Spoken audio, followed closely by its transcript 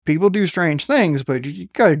people do strange things, but you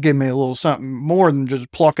got to give me a little something more than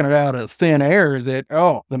just plucking it out of thin air that,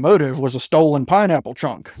 the motive was a stolen pineapple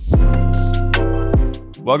chunk.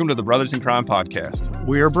 Welcome to the Brothers in Crime podcast.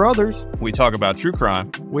 We are brothers. We talk about true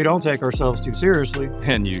crime. We don't take ourselves too seriously.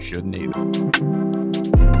 And you shouldn't either.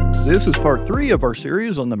 This is part 3 of our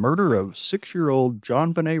series on the murder of 6-year-old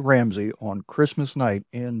JonBenet Ramsey on Christmas night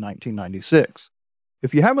in 1996.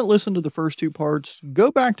 If you haven't listened to the first 2 parts, go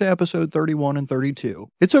back to episode 31 and 32.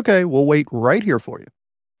 It's okay, we'll wait right here for you.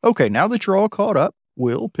 Okay, now that you're all caught up,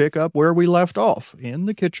 we'll pick up where we left off, in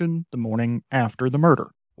the kitchen the morning after the murder.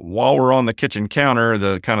 While we're on the kitchen counter,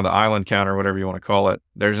 the island counter, whatever you want to call it,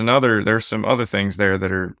 there's some other things there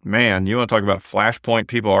that are, man, you want to talk about a flashpoint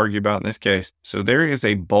people argue about in this case. So there is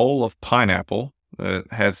a bowl of pineapple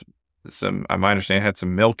that has some, I might understand, had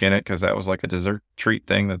some milk in it because that was like a dessert treat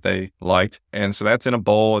thing that they liked. And so that's in a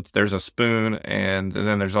bowl. There's a spoon, and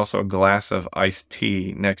then there's also a glass of iced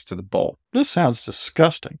tea next to the bowl. This sounds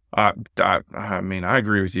disgusting. I mean, I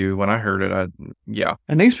agree with you. When I heard it, yeah.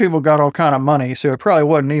 And these people got all kind of money, so it probably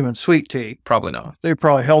wasn't even sweet tea. Probably not. They're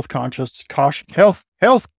probably health conscious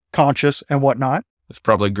and whatnot. It's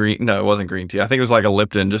probably green. No, it wasn't green tea. I think it was like a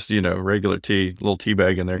Lipton, just, regular tea, little tea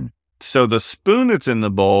bag in there. So the spoon that's in the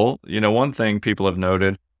bowl, one thing people have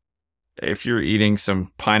noted, if you're eating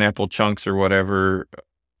some pineapple chunks or whatever,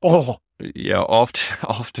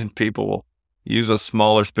 often people will use a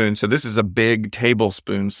smaller spoon. So this is a big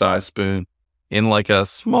tablespoon size spoon in like a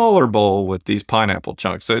smaller bowl with these pineapple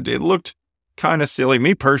chunks. So it looked kind of silly.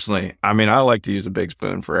 Me personally, I like to use a big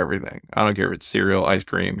spoon for everything. I don't care if it's cereal, ice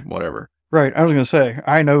cream, whatever. Right. I was going to say,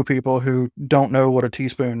 I know people who don't know what a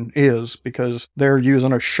teaspoon is because they're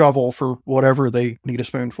using a shovel for whatever they need a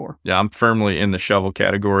spoon for. Yeah, I'm firmly in the shovel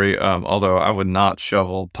category, although I would not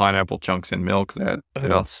shovel pineapple chunks in milk.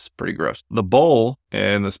 That's pretty gross. The bowl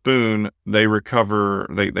and the spoon, they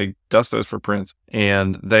dust those for prints,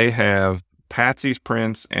 and they have Patsy's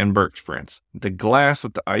prints and Burke's prints. The glass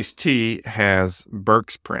with the iced tea has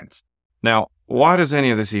Burke's prints. Now, why does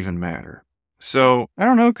any of this even matter? So I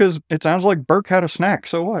don't know, because it sounds like Burke had a snack.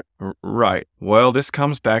 So what? Right. Well, this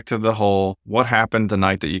comes back to the whole, what happened the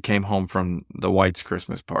night that you came home from the White's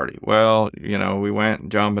Christmas party? Well,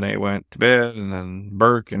 JonBenet went to bed, and then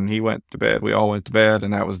Burke and he went to bed. We all went to bed,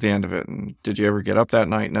 and that was the end of it. And did you ever get up that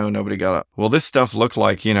night? No, nobody got up. Well, this stuff looked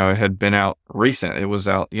like, it had been out recent. It was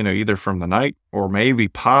out, either from the night or maybe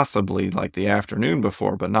possibly like the afternoon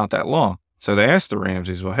before, but not that long. So they asked the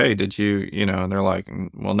Ramseys, well, hey, did you, and they're like,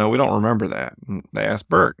 well, no, we don't remember that. And they asked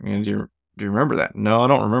Burke, do you remember that? No, I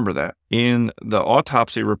don't remember that. In the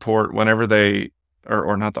autopsy report, whenever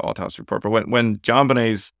or not the autopsy report, but when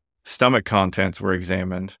JonBenet's stomach contents were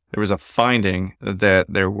examined, there was a finding that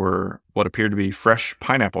there were what appeared to be fresh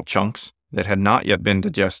pineapple chunks that had not yet been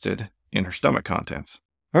digested in her stomach contents.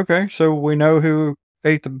 Okay, so we know who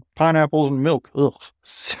ate the pineapples and milk. Ugh.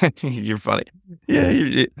 You're funny.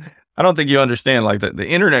 Yeah, I don't think you understand, like, the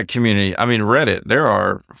internet community. Reddit, there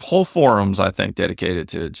are whole forums, I think, dedicated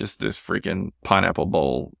to just this freaking pineapple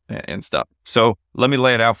bowl and stuff. So let me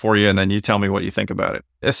lay it out for you, and then you tell me what you think about it.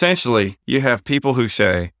 Essentially, you have people who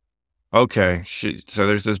say, okay, so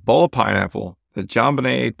there's this bowl of pineapple that JonBenet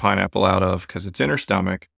ate pineapple out of because it's in her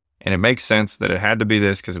stomach, and it makes sense that it had to be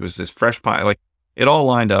this because it was this fresh pine. Like, it all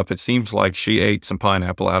lined up. It seems like she ate some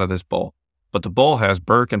pineapple out of this bowl. But the bowl has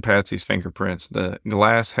Burke and Patsy's fingerprints. The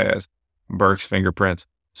glass has Burke's fingerprints.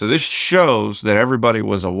 So this shows that everybody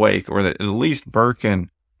was awake, or that at least Burke and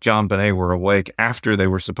JonBenet were awake after they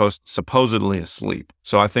were supposedly asleep.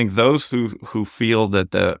 So I think those who feel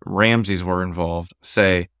that the Ramseys were involved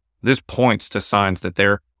say this points to signs that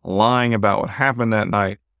they're lying about what happened that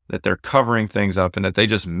night, that they're covering things up, and that they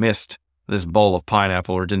just missed this bowl of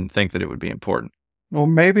pineapple or didn't think that it would be important. Well,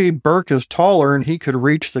 maybe Burke is taller and he could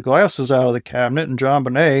reach the glasses out of the cabinet, and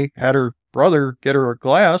JonBenet had her brother get her a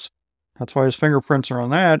glass. That's why his fingerprints are on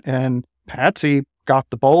that. And Patsy got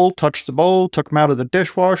the bowl, touched the bowl, took them out of the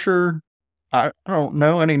dishwasher. I don't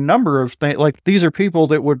know, any number of things. Like, these are people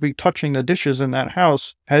that would be touching the dishes in that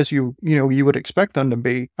house as you would expect them to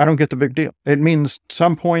be. I don't get the big deal. It means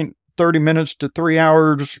some point 30 minutes to 3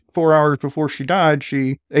 hours, 4 hours before she died,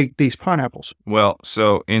 she ate these pineapples. Well,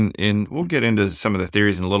 so we'll get into some of the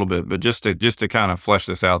theories in a little bit, but just to kind of flesh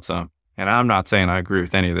this out some, and I'm not saying I agree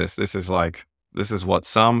with any of this. This is what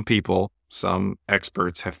some people, some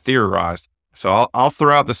experts have theorized. So I'll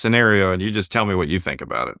throw out the scenario and you just tell me what you think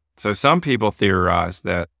about it. So some people theorize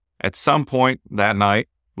that at some point that night,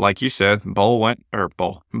 like you said, Burke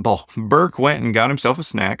went and got himself a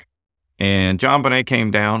snack. And JonBenet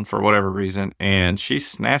came down for whatever reason, and she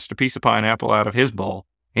snatched a piece of pineapple out of his bowl.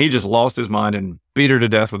 He just lost his mind and Beat her to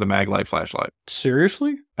death with a Maglite flashlight.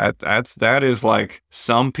 Seriously? That is like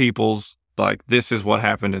some people's, like, this is what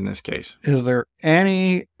happened in this case. Is there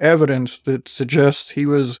any evidence that suggests he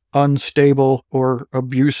was unstable or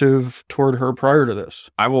abusive toward her prior to this?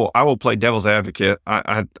 I will play devil's advocate.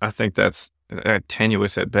 I think that's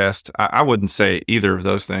tenuous at best. I wouldn't say either of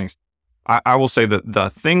those things. I will say that the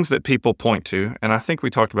things that people point to, and I think we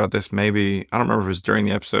talked about this maybe, I don't remember if it was during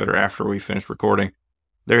the episode or after we finished recording.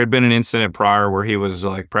 There had been an incident prior where he was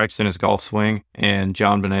like practicing his golf swing, and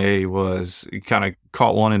JonBenet was kind of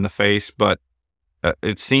caught one in the face. But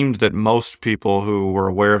it seemed that most people who were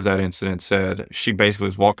aware of that incident said she basically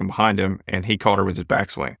was walking behind him and he caught her with his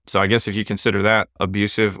backswing. So I guess if you consider that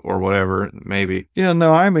abusive or whatever, maybe. Yeah,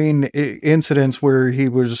 no, I mean incidents where he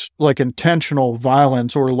was like intentional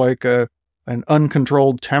violence or like an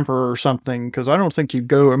uncontrolled temper or something, because I don't think you'd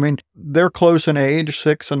go, I mean, they're close in age,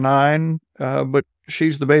 6 and 9, but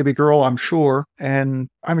she's the baby girl, I'm sure, and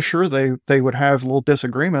I'm sure they would have little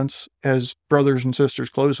disagreements as brothers and sisters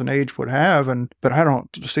close in age would have, but I don't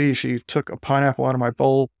see she took a pineapple out of my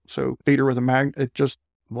bowl, so beat her with a it just,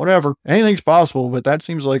 whatever. Anything's possible, but that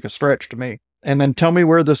seems like a stretch to me. And then tell me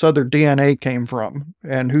where this other DNA came from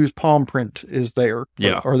and whose palm print is there.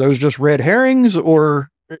 Yeah. Are those just red herrings or...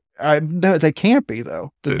 No, they can't be,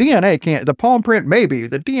 though. The DNA can't. The palm print, maybe.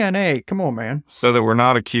 The DNA, come on, man. So that we're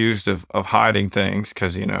not accused of hiding things,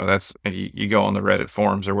 because, that's, you go on the Reddit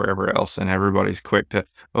forums or wherever else, and everybody's quick to,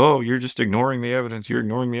 oh, you're just ignoring the evidence. You're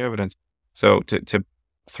ignoring the evidence. So to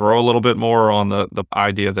throw a little bit more on the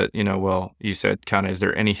idea that, well, you said kind of, is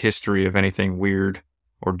there any history of anything weird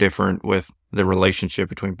or different with the relationship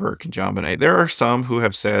between Burke and JonBenet? There are some who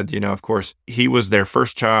have said, of course, he was their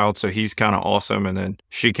first child, so he's kind of awesome, and then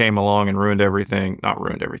she came along and ruined everything. Not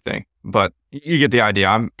ruined everything, but you get the idea.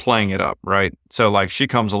 I'm playing it up, right? So, like, she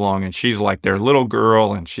comes along, and she's like their little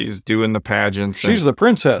girl, and she's doing the pageants. She's the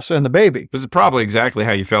princess and the baby. This is probably exactly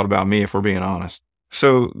how you felt about me, if we're being honest.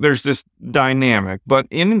 So there's this dynamic, but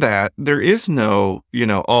in that, there is no,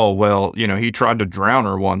 oh, well, he tried to drown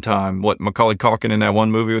her one time. What, Macaulay Culkin in that one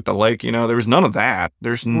movie with the lake, there was none of that.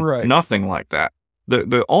 There's nothing like that.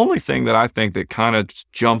 The only thing that I think that kind of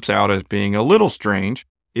jumps out as being a little strange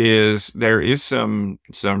is there is some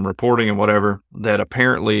reporting and whatever that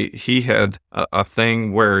apparently he had a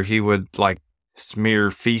thing where he would like smear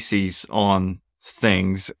feces on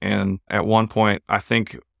things. And at one point, I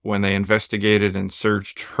think, when they investigated and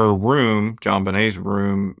searched her room, JonBenet's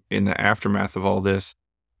room, in the aftermath of all this,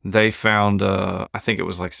 they found, I think it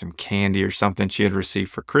was like some candy or something she had received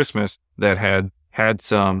for Christmas that had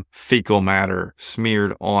some fecal matter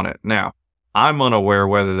smeared on it. Now, I'm unaware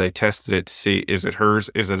whether they tested it to see, is it hers?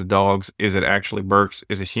 Is it a dog's? Is it actually Burke's?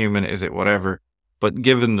 Is it human? Is it whatever? But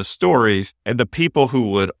given the stories, and the people who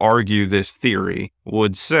would argue this theory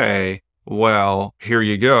would say, well, here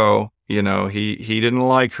you go. He didn't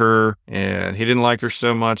like her, and he didn't like her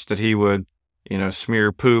so much that he would,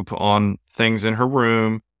 smear poop on things in her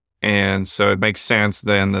room. And so it makes sense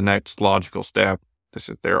then the next logical step, this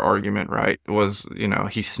is their argument, right, was,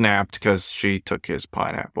 he snapped because she took his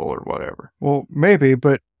pineapple or whatever. Well, maybe,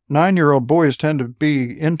 but 9-year-old boys tend to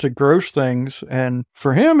be into gross things, and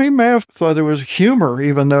for him, he may have thought it was humor,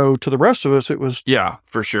 even though to the rest of us it was. Yeah,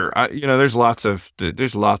 for sure. There's lots of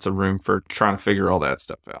room for trying to figure all that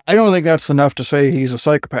stuff out. I don't think that's enough to say he's a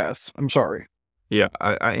psychopath. I'm sorry. Yeah,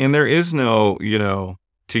 and there is no,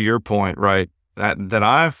 to your point, right, that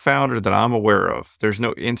I've found or that I'm aware of, there's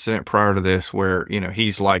no incident prior to this where,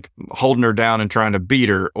 he's like holding her down and trying to beat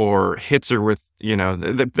her or hits her with,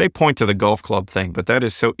 they point to the golf club thing, but that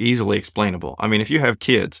is so easily explainable. I mean, if you have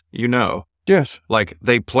kids, yes, like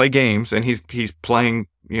they play games and he's playing,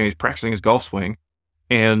 he's practicing his golf swing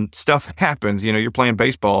and stuff happens, you're playing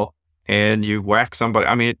baseball and you whack somebody.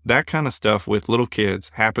 I mean, that kind of stuff with little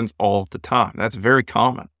kids happens all the time. That's very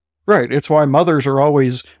common. Right. It's why mothers are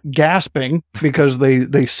always gasping because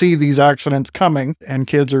they see these accidents coming and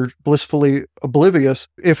kids are blissfully oblivious.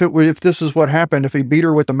 If this is what happened, if he beat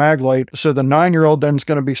her with the Maglite, so the 9-year-old then's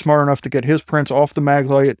going to be smart enough to get his prints off the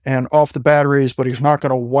Maglite and off the batteries, but he's not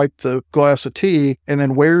going to wipe the glass of tea. And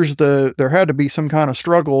then there had to be some kind of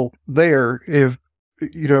struggle there if,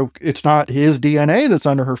 it's not his DNA that's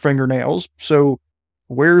under her fingernails. So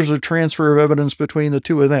where's the transfer of evidence between the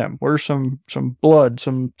two of them? Where's some blood,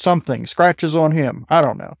 something, scratches on him? I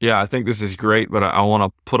don't know. Yeah, I think this is great, but I want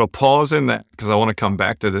to put a pause in that because I want to come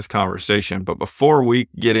back to this conversation. But before we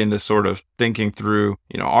get into sort of thinking through,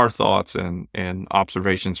 our thoughts and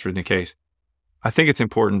observations for the case, I think it's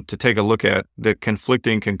important to take a look at the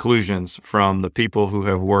conflicting conclusions from the people who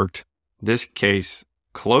have worked this case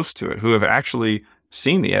close to it, who have actually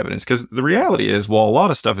seen the evidence. Because the reality is, while a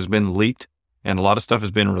lot of stuff has been leaked, and a lot of stuff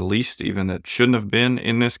has been released even that shouldn't have been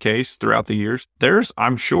in this case throughout the years. There's,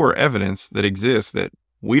 I'm sure, evidence that exists that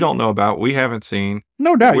we don't know about, we haven't seen.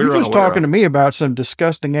 No doubt. You're just talking of. to me about some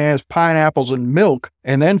disgusting ass pineapples and milk,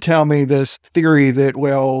 and then tell me this theory that,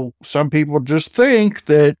 well, some people just think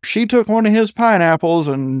that she took one of his pineapples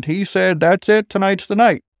and he said, that's it, tonight's the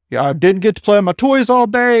night. Yeah, I didn't get to play with my toys all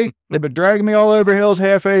day. They've been dragging me all over Hill's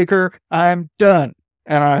Half Acre. I'm done.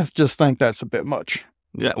 And I just think that's a bit much.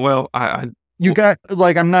 Yeah, well, You got,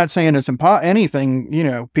 like, I'm not saying it's anything, you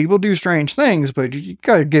know, people do strange things, but you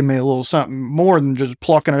got to give me a little something more than just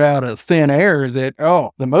plucking it out of thin air that,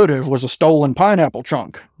 oh, the motive was a stolen pineapple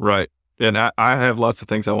chunk. Right. And I have lots of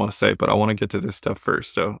things I want to say, but I want to get to this stuff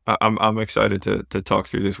first. So I'm excited to talk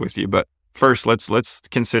through this with you. But first, let's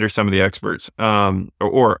consider some of the experts,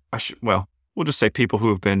 we'll just say people who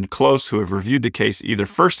have been close, who have reviewed the case either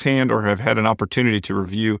firsthand or have had an opportunity to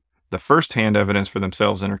review the firsthand evidence for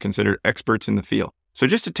themselves and are considered experts in the field. So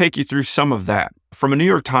just to take you through some of that, from a New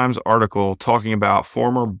York Times article talking about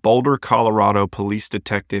former Boulder, Colorado police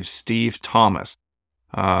detective Steve Thomas.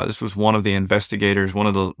 This was one of the investigators, one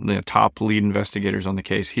of the top lead investigators on the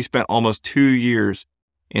case. He spent almost 2 years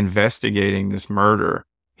investigating this murder.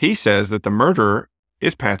 He says that the murderer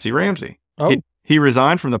is Patsy Ramsey. Oh. He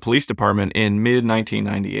resigned from the police department in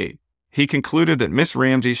mid-1998. He concluded that Miss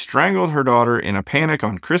Ramsey strangled her daughter in a panic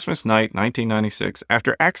on Christmas night, 1996,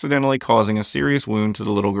 after accidentally causing a serious wound to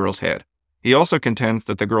the little girl's head. He also contends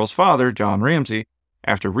that the girl's father, John Ramsey,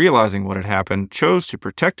 after realizing what had happened, chose to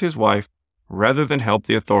protect his wife rather than help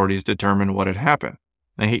the authorities determine what had happened.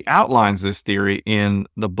 Now, he outlines this theory in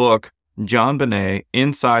the book JonBenet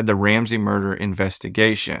Inside the Ramsey Murder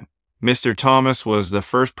Investigation. Mr. Thomas was the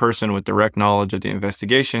first person with direct knowledge of the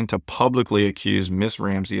investigation to publicly accuse Miss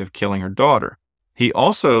Ramsey of killing her daughter. He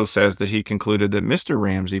also says that he concluded that Mr.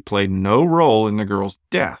 Ramsey played no role in the girl's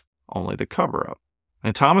death, only the cover-up.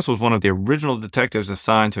 And Thomas was one of the original detectives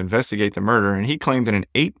assigned to investigate the murder, and he claimed in an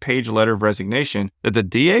 8-page letter of resignation that the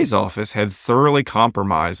DA's office had thoroughly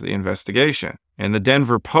compromised the investigation. And the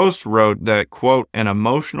Denver Post wrote that, quote, an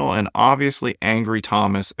emotional and obviously angry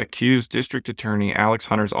Thomas accused District Attorney Alex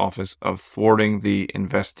Hunter's office of thwarting the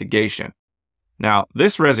investigation. Now,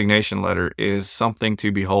 this resignation letter is something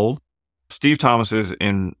to behold. Steve Thomas's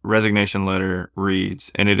resignation letter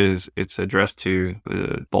reads, and it's addressed to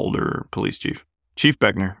the Boulder police chief. Chief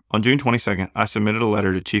Beckner, on June 22nd, I submitted a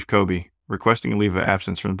letter to Chief Kobe requesting a leave of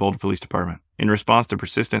absence from the Boulder Police Department. In response to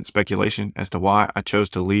persistent speculation as to why I chose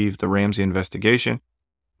to leave the Ramsey investigation,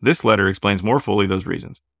 this letter explains more fully those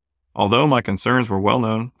reasons. Although my concerns were well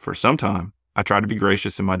known for some time, I tried to be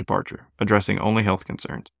gracious in my departure, addressing only health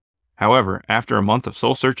concerns. However, after a month of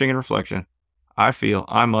soul-searching and reflection, I feel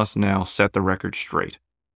I must now set the record straight.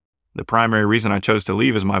 The primary reason I chose to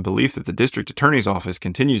leave is my belief that the district attorney's office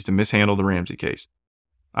continues to mishandle the Ramsey case.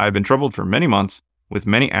 I have been troubled for many months with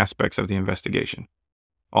many aspects of the investigation.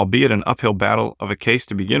 Albeit an uphill battle of a case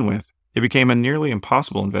to begin with, it became a nearly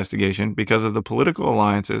impossible investigation because of the political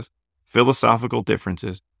alliances, philosophical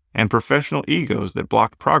differences, and professional egos that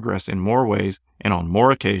blocked progress in more ways and on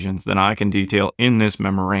more occasions than I can detail in this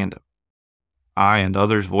memorandum. I and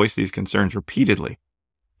others voiced these concerns repeatedly.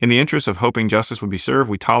 In the interest of hoping justice would be served,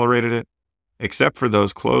 we tolerated it, except for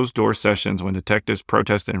those closed-door sessions when detectives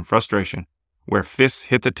protested in frustration, where fists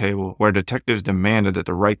hit the table, where detectives demanded that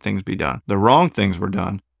the right things be done. The wrong things were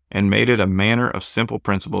done, and made it a matter of simple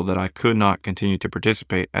principle that I could not continue to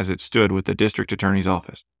participate as it stood with the district attorney's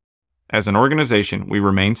office. As an organization, we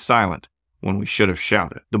remained silent when we should have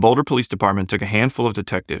shouted. The Boulder Police Department took a handful of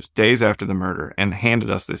detectives days after the murder and handed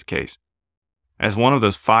us this case. As one of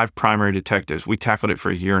those 5 primary detectives, we tackled it for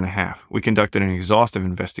a year and a half. We conducted an exhaustive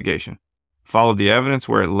investigation, followed the evidence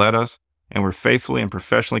where it led us, and were faithfully and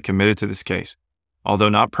professionally committed to this case. Although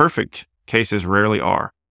not perfect, cases rarely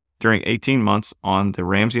are. During 18 months on the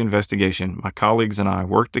Ramsey investigation, my colleagues and I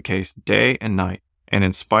worked the case day and night, and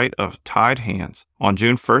in spite of tied hands, on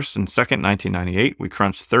June 1st and 2nd, 1998, we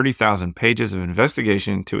crunched 30,000 pages of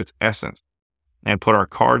investigation to its essence and put our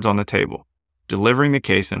cards on the table, delivering the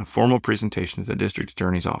case in a formal presentation to the district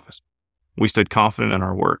attorney's office. We stood confident in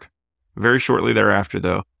our work. Very shortly thereafter,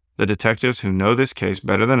 though, the detectives who know this case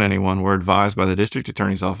better than anyone were advised by the district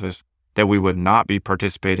attorney's office that we would not be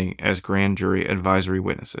participating as grand jury advisory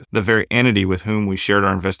witnesses. The very entity with whom we shared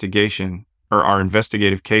our investigation, or our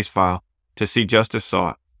investigative case file, to see justice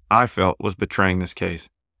sought, I felt was betraying this case.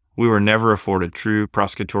 We were never afforded true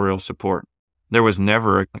prosecutorial support. There was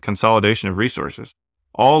never a consolidation of resources.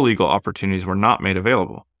 All legal opportunities were not made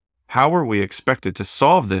available. How were we expected to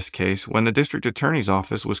solve this case when the district attorney's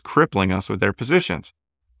office was crippling us with their positions?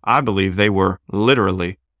 I believe they were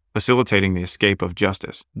literally facilitating the escape of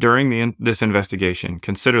justice. During this investigation,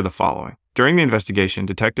 consider the following. During the investigation,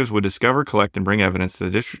 detectives would discover, collect, and bring evidence to the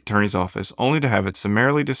district attorney's office only to have it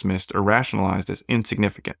summarily dismissed or rationalized as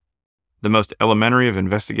insignificant. The most elementary of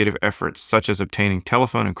investigative efforts, such as obtaining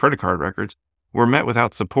telephone and credit card records, were met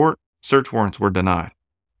without support. Search warrants were denied.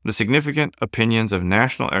 The significant opinions of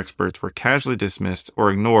national experts were casually dismissed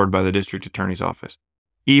or ignored by the district attorney's office.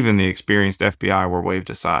 Even the experienced FBI were waved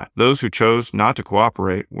aside. Those who chose not to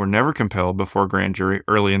cooperate were never compelled before a grand jury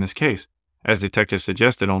early in this case, as detectives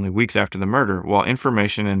suggested only weeks after the murder, while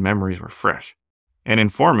information and memories were fresh. An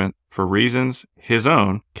informant, for reasons his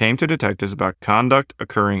own, came to detectives about conduct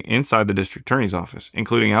occurring inside the district attorney's office,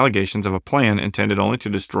 including allegations of a plan intended only to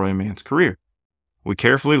destroy a man's career. We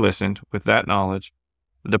carefully listened. With that knowledge,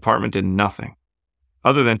 the department did nothing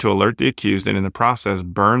other than to alert the accused and in the process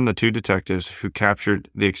burn the two detectives who captured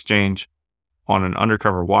the exchange on an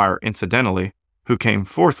undercover wire incidentally, who came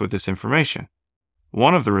forth with this information.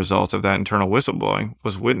 One of the results of that internal whistleblowing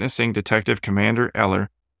was witnessing Detective Commander Eller,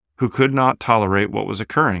 who could not tolerate what was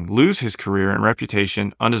occurring, lose his career and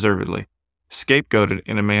reputation undeservedly, scapegoated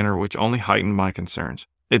in a manner which only heightened my concerns.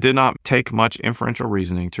 It did not take much inferential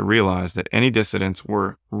reasoning to realize that any dissidents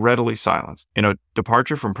were readily silenced. In a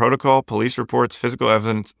departure from protocol, police reports, physical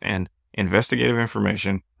evidence, and investigative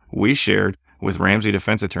information we shared with Ramsey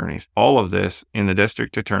defense attorneys, all of this in the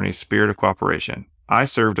district attorney's spirit of cooperation. I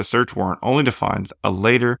served a search warrant only to find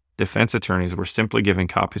later defense attorneys were simply giving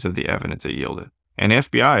copies of the evidence it yielded. An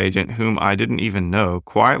FBI agent whom I didn't even know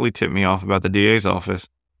quietly tipped me off about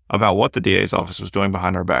what the DA's office was doing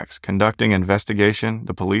behind our backs, conducting an investigation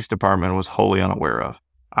the police department was wholly unaware of.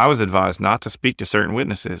 I was advised not to speak to certain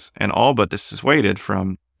witnesses, and all but dissuaded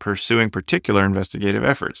from pursuing particular investigative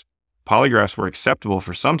efforts. Polygraphs were acceptable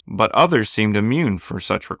for some, but others seemed immune for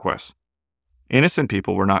such requests. Innocent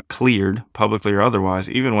people were not cleared, publicly or otherwise,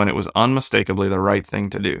 even when it was unmistakably the right thing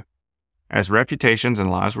to do. As reputations and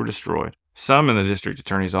lives were destroyed, some in the district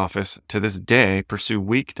attorney's office to this day pursue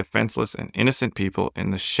weak, defenseless, and innocent people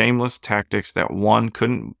in the shameless tactics that one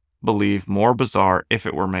couldn't believe more bizarre if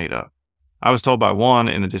it were made up. I was told by one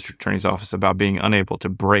in the district attorney's office about being unable to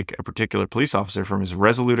break a particular police officer from his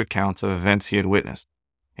resolute accounts of events he had witnessed.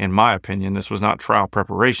 In my opinion, this was not trial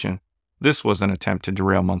preparation. This was an attempt to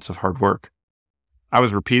derail months of hard work. I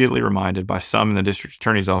was repeatedly reminded by some in the district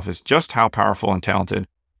attorney's office just how powerful and talented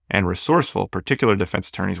and resourceful particular defense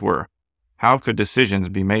attorneys were. How could decisions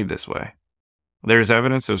be made this way? There is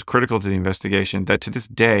evidence that was critical to the investigation that to this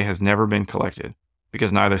day has never been collected,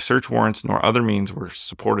 because neither search warrants nor other means were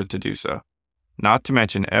supported to do so. Not to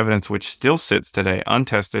mention evidence which still sits today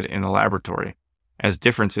untested in the laboratory, as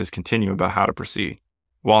differences continue about how to proceed.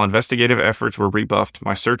 While investigative efforts were rebuffed,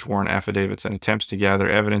 my search warrant affidavits and attempts to gather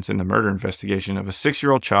evidence in the murder investigation of a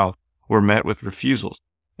 6-year-old child were met with refusals,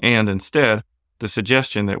 and instead, the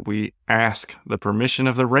suggestion that we ask the permission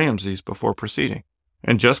of the Ramseys before proceeding.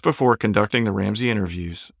 And just before conducting the Ramsey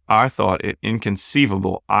interviews, I thought it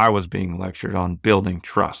inconceivable I was being lectured on building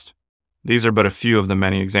trust. These are but a few of the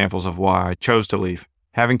many examples of why I chose to leave,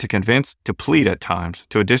 having to convince, to plead at times,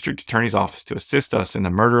 to a district attorney's office to assist us in the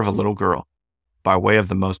murder of a little girl, by way of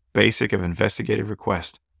the most basic of investigative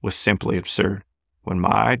requests, was simply absurd. When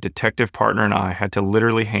my detective partner and I had to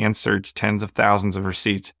literally hand search tens of thousands of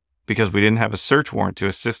receipts because we didn't have a search warrant to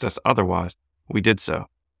assist us otherwise, we did so.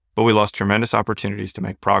 But we lost tremendous opportunities to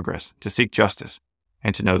make progress, to seek justice,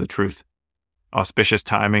 and to know the truth. Auspicious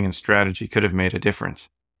timing and strategy could have made a difference.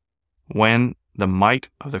 When the might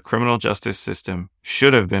of the criminal justice system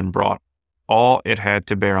should have been brought all it had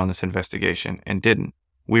to bear on this investigation and didn't,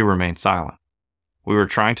 we remained silent. We were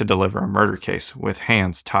trying to deliver a murder case with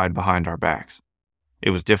hands tied behind our backs.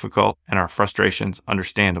 It was difficult and our frustrations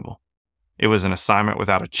understandable. It was an assignment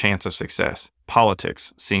without a chance of success.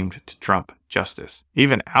 Politics seemed to trump justice.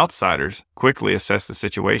 Even outsiders quickly assessed the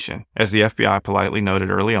situation. As the FBI politely noted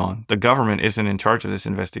early on, the government isn't in charge of this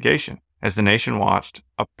investigation. As the nation watched,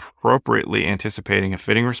 appropriately anticipating a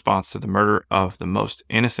fitting response to the murder of the most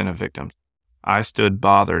innocent of victims, I stood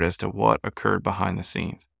bothered as to what occurred behind the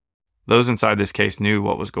scenes. Those inside this case knew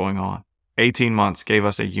what was going on. 18 months gave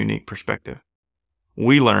us a unique perspective.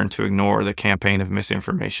 We learned to ignore the campaign of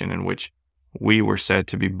misinformation in which we were said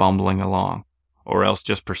to be bumbling along, or else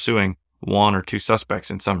just pursuing one or two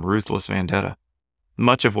suspects in some ruthless vendetta.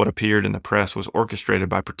 Much of what appeared in the press was orchestrated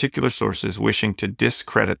by particular sources wishing to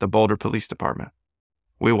discredit the Boulder Police Department.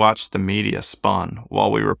 We watched the media spun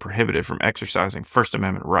while we were prohibited from exercising First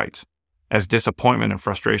Amendment rights. As disappointment and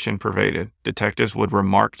frustration pervaded, detectives would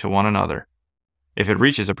remark to one another, "If it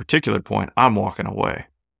reaches a particular point, I'm walking away."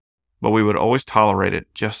 But we would always tolerate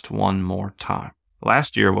it just one more time.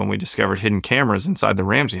 Last year, when we discovered hidden cameras inside the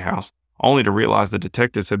Ramsey house, only to realize the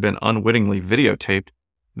detectives had been unwittingly videotaped,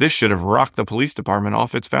 this should have rocked the police department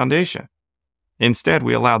off its foundation. Instead,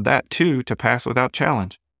 we allowed that too to pass without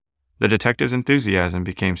challenge. The detectives' enthusiasm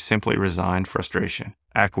became simply resigned frustration,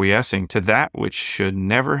 acquiescing to that which should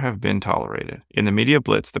never have been tolerated. In the media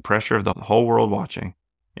blitz, the pressure of the whole world watching,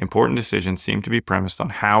 important decisions seemed to be premised on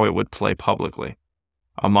how it would play publicly.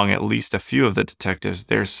 Among at least a few of the detectives,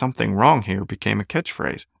 "there's something wrong here" became a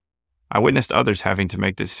catchphrase. I witnessed others having to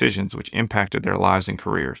make decisions which impacted their lives and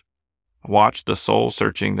careers. I watched the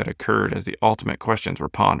soul-searching that occurred as the ultimate questions were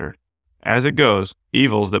pondered. As it goes,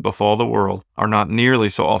 evils that befall the world are not nearly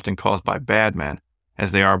so often caused by bad men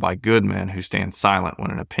as they are by good men who stand silent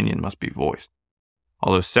when an opinion must be voiced.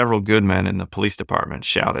 Although several good men in the police department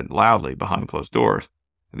shouted loudly behind closed doors,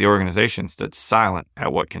 the organization stood silent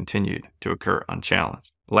at what continued to occur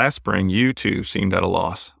unchallenged. Last spring, you too seemed at a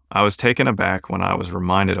loss. I was taken aback when I was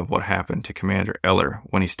reminded of what happened to Commander Eller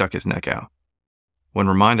when he stuck his neck out. When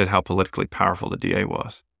reminded how politically powerful the DA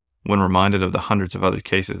was. When reminded of the hundreds of other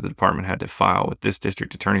cases the department had to file with this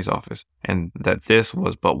district attorney's office, and that this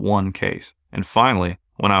was but one case. And finally,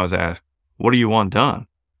 when I was asked, "What do you want done?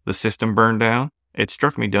 The system burned down?" It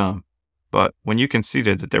struck me dumb. But when you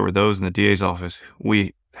conceded that there were those in the DA's office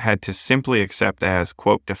we had to simply accept as,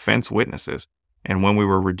 quote, defense witnesses, and when we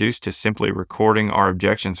were reduced to simply recording our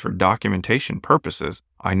objections for documentation purposes,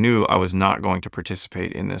 I knew I was not going to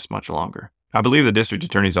participate in this much longer. I believe the district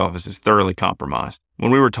attorney's office is thoroughly compromised.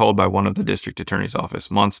 When we were told by one of the district attorney's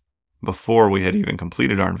office months before we had even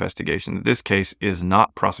completed our investigation that this case is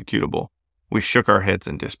not prosecutable, we shook our heads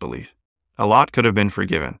in disbelief. A lot could have been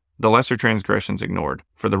forgiven, the lesser transgressions ignored,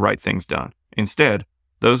 for the right things done. Instead,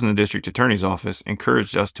 those in the district attorney's office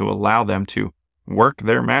encouraged us to allow them to work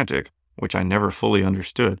their magic, which I never fully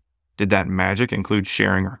understood. Did that magic include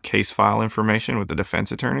sharing our case file information with the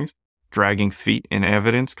defense attorneys, dragging feet in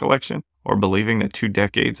evidence collection, or believing that 2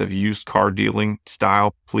 decades of used car dealing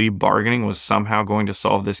style plea bargaining was somehow going to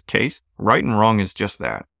solve this case? Right and wrong is just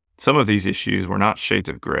that. Some of these issues were not shades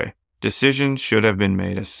of gray. Decisions should have been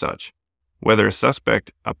made as such, whether a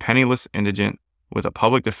suspect, a penniless indigent with a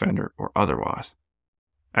public defender, or otherwise.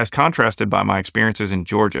 As contrasted by my experiences in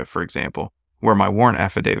Georgia, for example, where my warrant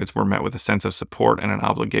affidavits were met with a sense of support and an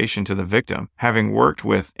obligation to the victim, having worked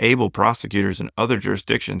with able prosecutors in other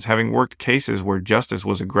jurisdictions, having worked cases where justice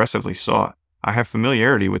was aggressively sought, I have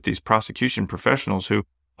familiarity with these prosecution professionals who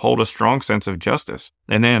hold a strong sense of justice.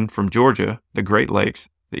 And then, from Georgia, the Great Lakes,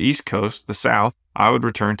 the East Coast, the South, I would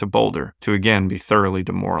return to Boulder to again be thoroughly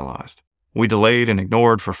demoralized. We delayed and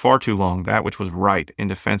ignored for far too long that which was right in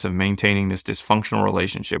defense of maintaining this dysfunctional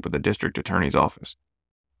relationship with the district attorney's office.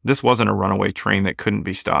 This wasn't a runaway train that couldn't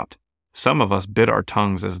be stopped. Some of us bit our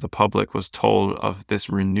tongues as the public was told of this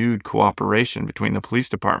renewed cooperation between the police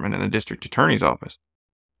department and the district attorney's office.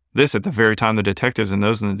 This at the very time the detectives and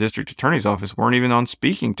those in the district attorney's office weren't even on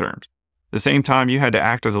speaking terms. The same time you had to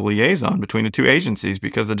act as a liaison between the two agencies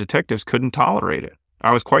because the detectives couldn't tolerate it.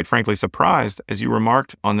 I was quite frankly surprised, as you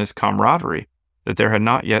remarked on this camaraderie, that there had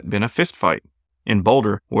not yet been a fistfight. In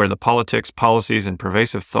Boulder, where the politics, policies, and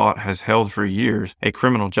pervasive thought has held for years, a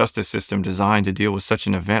criminal justice system designed to deal with such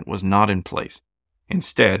an event was not in place.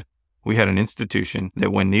 Instead, we had an institution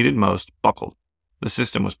that when needed most, buckled. The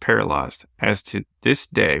system was paralyzed, as to this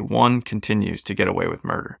day one continues to get away with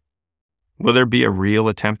murder. Will there be a real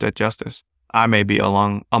attempt at justice? I may be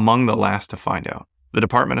among the last to find out. The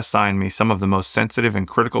department assigned me some of the most sensitive and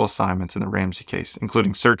critical assignments in the Ramsey case,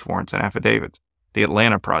 including search warrants and affidavits, the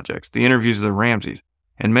Atlanta projects, the interviews of the Ramseys,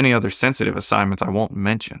 and many other sensitive assignments I won't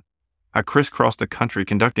mention. I crisscrossed the country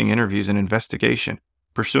conducting interviews and investigation,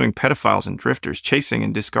 pursuing pedophiles and drifters, chasing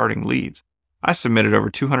and discarding leads. I submitted over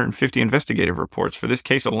 250 investigative reports for this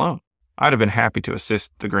case alone. I'd have been happy to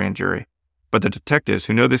assist the grand jury, but the detectives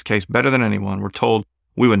who know this case better than anyone were told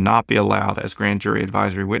we would not be allowed as grand jury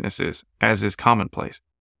advisory witnesses, as is commonplace.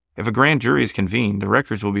 If a grand jury is convened, the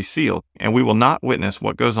records will be sealed, and we will not witness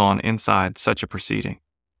what goes on inside such a proceeding.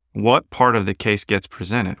 What part of the case gets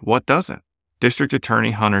presented? What doesn't? District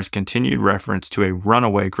Attorney Hunter's continued reference to a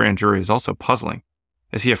runaway grand jury is also puzzling.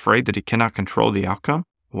 Is he afraid that he cannot control the outcome?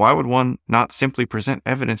 Why would one not simply present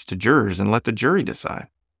evidence to jurors and let the jury decide?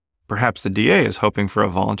 Perhaps the DA is hoping for a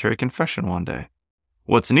voluntary confession one day.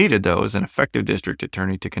 What's needed, though, is an effective district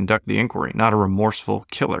attorney to conduct the inquiry, not a remorseful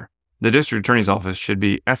killer. The district attorney's office should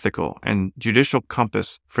be ethical and judicial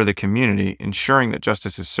compass for the community, ensuring that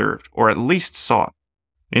justice is served, or at least sought.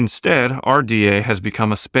 Instead, our DA has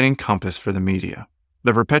become a spinning compass for the media.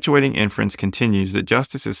 The perpetuating inference continues that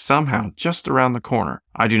justice is somehow just around the corner.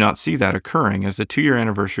 I do not see that occurring as the 2-year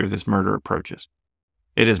anniversary of this murder approaches.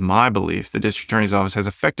 It is my belief the district attorney's office has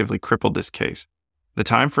effectively crippled this case. The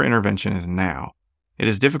time for intervention is now. It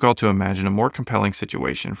is difficult to imagine a more compelling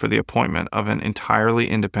situation for the appointment of an entirely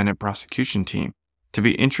independent prosecution team to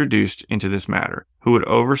be introduced into this matter, who would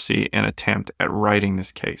oversee an attempt at righting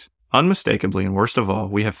this case. Unmistakably, and worst of all,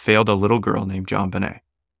 we have failed a little girl named JonBenet,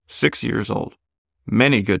 6 years old.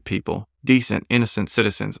 Many good people, decent, innocent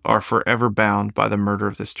citizens, are forever bound by the murder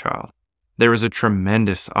of this child. There is a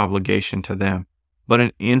tremendous obligation to them, but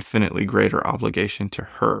an infinitely greater obligation to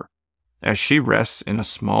her, as she rests in a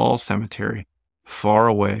small cemetery far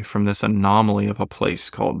away from this anomaly of a place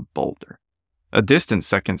called Boulder. A distant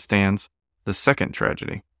second stands the second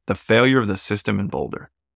tragedy, the failure of the system in Boulder.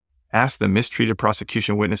 Ask the mistreated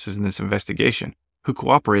prosecution witnesses in this investigation, who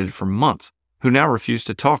cooperated for months, who now refuse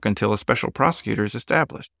to talk until a special prosecutor is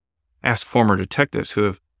established. Ask former detectives who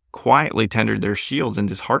have quietly tendered their shields in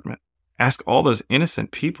disheartenment. Ask all those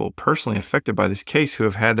innocent people personally affected by this case who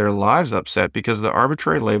have had their lives upset because of the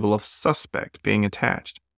arbitrary label of suspect being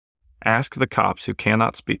attached. Ask the cops who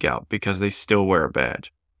cannot speak out because they still wear a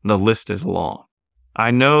badge. The list is long. I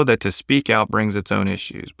know that to speak out brings its own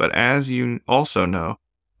issues, but as you also know,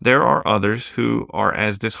 there are others who are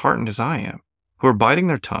as disheartened as I am, who are biting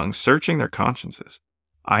their tongues, searching their consciences.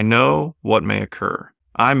 I know what may occur.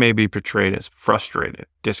 I may be portrayed as frustrated,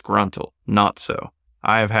 disgruntled. Not so.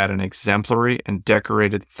 I have had an exemplary and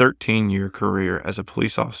decorated 13-year career as a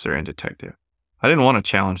police officer and detective. I didn't want to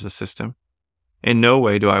challenge the system. In no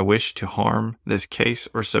way do I wish to harm this case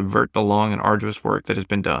or subvert the long and arduous work that has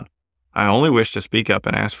been done. I only wish to speak up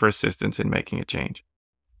and ask for assistance in making a change.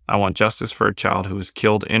 I want justice for a child who was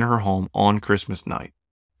killed in her home on Christmas night.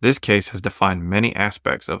 This case has defined many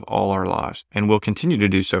aspects of all our lives and will continue to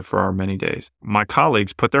do so for our many days. My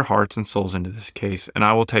colleagues put their hearts and souls into this case, and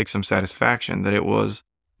I will take some satisfaction that it was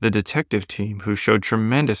the detective team who showed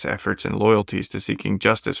tremendous efforts and loyalties to seeking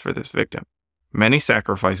justice for this victim. Many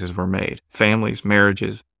sacrifices were made, families,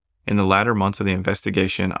 marriages. In the latter months of the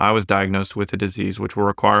investigation, I was diagnosed with a disease which will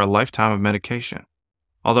require a lifetime of medication.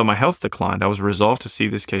 Although my health declined, I was resolved to see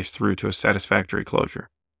this case through to a satisfactory closure.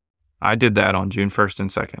 I did that on June 1st and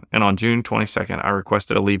 2nd, and on June 22nd, I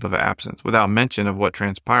requested a leave of absence without mention of what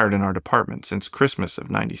transpired in our department since Christmas of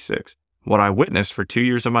 '96. What I witnessed for 2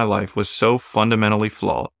 years of my life was so fundamentally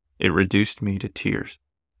flawed, it reduced me to tears.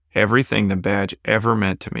 Everything the badge ever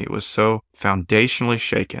meant to me was so foundationally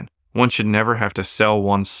shaken, one should never have to sell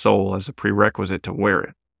one's soul as a prerequisite to wear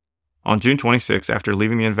it. On June 26, after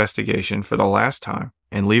leaving the investigation for the last time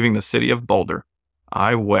and leaving the city of Boulder,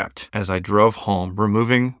 I wept as I drove home,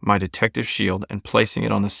 removing my detective shield and placing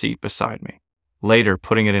it on the seat beside me. Later,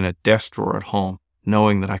 putting it in a desk drawer at home,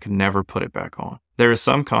 knowing that I could never put it back on. There is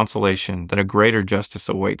some consolation that a greater justice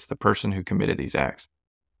awaits the person who committed these acts.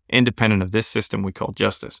 Independent of this system we call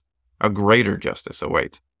justice, a greater justice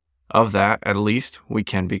awaits. Of that, at least, we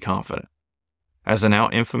can be confident. As a now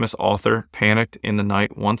infamous author, Panicked in the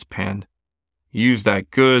Night, once penned, use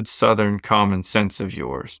that good Southern common sense of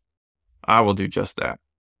yours. I will do just that.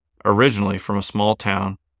 Originally from a small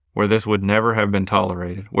town where this would never have been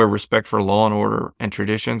tolerated, where respect for law and order and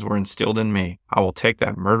traditions were instilled in me, I will take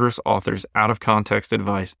that murderous author's out-of-context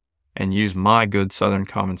advice and use my good Southern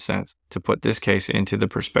common sense to put this case into the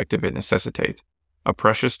perspective it necessitates. A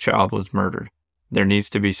precious child was murdered. There needs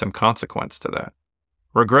to be some consequence to that.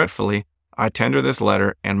 Regretfully, I tender this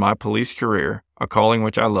letter and my police career, a calling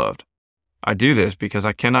which I loved. I do this because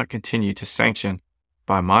I cannot continue to sanction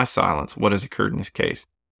by my silence what has occurred in this case.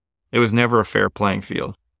 It was never a fair playing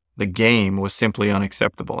field. The game was simply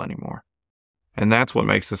unacceptable anymore. And that's what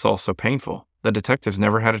makes this all so painful. The detectives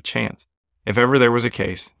never had a chance. If ever there was a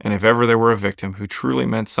case, and if ever there were a victim who truly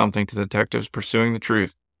meant something to the detectives pursuing the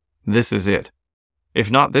truth, this is it. If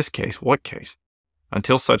not this case, what case?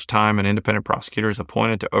 Until such time an independent prosecutor is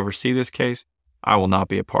appointed to oversee this case, I will not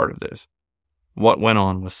be a part of this. What went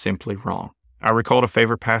on was simply wrong. I recalled a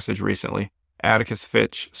favorite passage recently, Atticus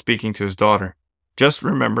Finch speaking to his daughter. Just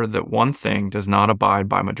remember that one thing does not abide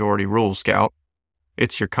by majority rules, Scout.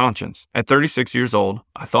 It's your conscience. At 36 years old,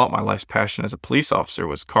 I thought my life's passion as a police officer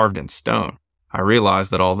was carved in stone. I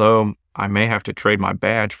realized that although I may have to trade my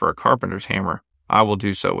badge for a carpenter's hammer, I will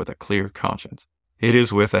do so with a clear conscience. It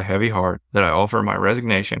is with a heavy heart that I offer my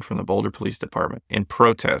resignation from the Boulder Police Department in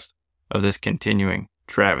protest of this continuing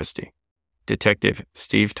travesty. Detective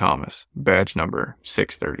Steve Thomas, badge number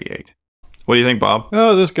 638. What do you think, Bob?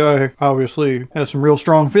 Oh, this guy obviously has some real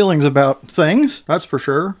strong feelings about things, that's for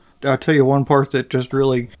sure. I'll tell you one part that just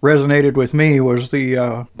really resonated with me was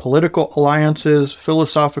the political alliances,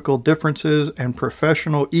 philosophical differences, and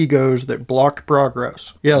professional egos that blocked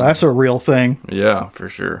progress. Yeah, that's a real thing. Yeah, for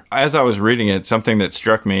sure. As I was reading it, something that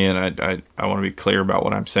struck me, and I want to be clear about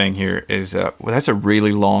what I'm saying here, is that's a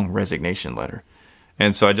really long resignation letter.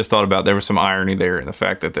 And so I just thought about there was some irony there in the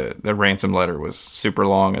fact that the ransom letter was super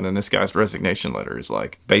long, and then this guy's resignation letter is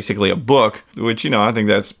like basically a book, which, I think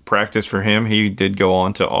that's practice for him. He did go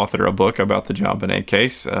on to author a book about the JonBenet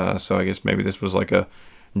case. So I guess maybe this was like a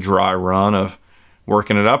dry run of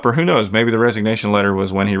working it up, or who knows, maybe the resignation letter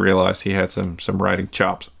was when he realized he had some writing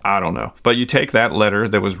chops. I don't know. But you take that letter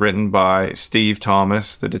that was written by Steve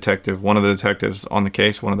Thomas, the detective, one of the detectives on the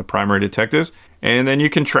case, one of the primary detectives, and then you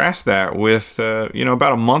contrast that with,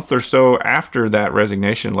 about a month or so after that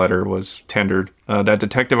resignation letter was tendered, that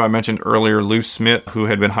detective I mentioned earlier, Lou Smith, who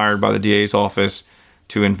had been hired by the DA's office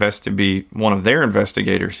to be one of their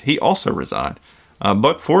investigators, he also resigned,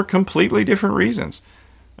 but for completely different reasons.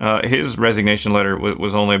 His resignation letter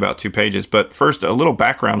was only about 2 pages. But first, a little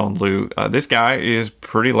background on Lou. This guy is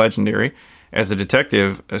pretty legendary. As a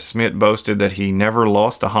detective, Smith boasted that he never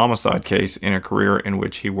lost a homicide case in a career in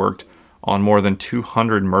which he worked on more than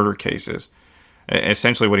 200 murder cases.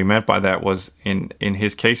 Essentially, what he meant by that was in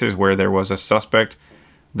his cases where there was a suspect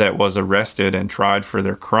that was arrested and tried for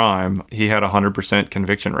their crime, he had a 100%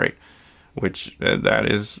 conviction rate, which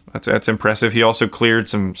that's impressive. He also cleared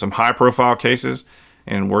some high-profile cases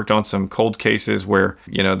and worked on some cold cases where,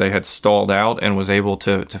 they had stalled out, and was able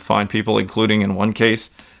to find people, including in one case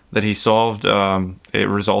that he solved. It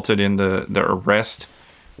resulted in the arrest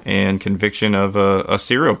and conviction of a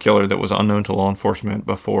serial killer that was unknown to law enforcement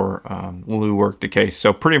before Lou worked the case.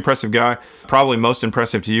 So pretty impressive guy. Probably most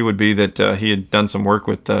impressive to you would be that he had done some work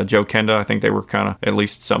with Joe Kenda. I think they were kind of at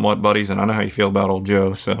least somewhat buddies, and I know how you feel about old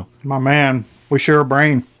Joe. So my man, we share a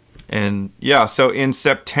brain. And yeah, so in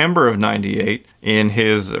September of 98, in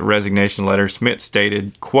his resignation letter, Smith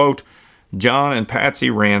stated, quote, "John and Patsy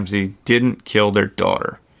Ramsey didn't kill their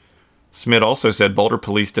daughter." Smith also said Boulder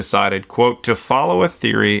police decided, quote, "to follow a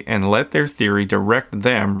theory and let their theory direct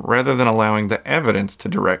them rather than allowing the evidence to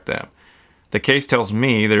direct them. The case tells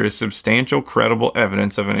me there is substantial credible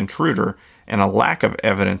evidence of an intruder and a lack of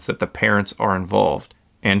evidence that the parents are involved."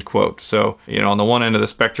 End quote. So, on the one end of the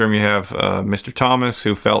spectrum, you have Mr. Thomas,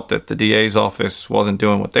 who felt that the DA's office wasn't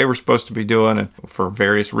doing what they were supposed to be doing, and for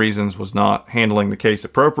various reasons was not handling the case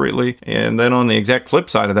appropriately. And then on the exact flip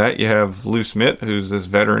side of that, you have Lou Smith, who's this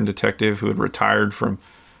veteran detective who had retired from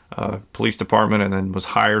police department and then was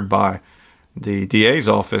hired by the DA's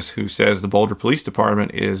office, who says the Boulder Police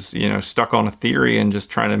Department is, stuck on a theory and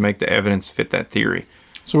just trying to make the evidence fit that theory.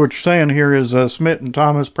 So what you're saying here is Smith and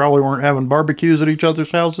Thomas probably weren't having barbecues at each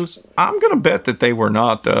other's houses? I'm going to bet that they were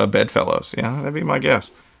not bedfellows. Yeah, that'd be my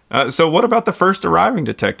guess. So what about the first arriving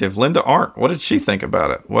detective, Linda Arndt? What did she think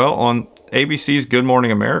about it? Well, on ABC's Good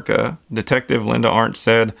Morning America, Detective Linda Arndt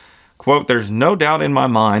said, quote, "There's no doubt in my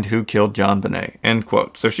mind who killed JonBenet," end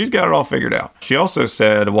quote. So she's got it all figured out. She also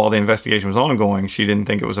said while the investigation was ongoing, she didn't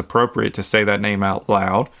think it was appropriate to say that name out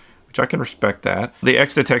loud, which I can respect that. The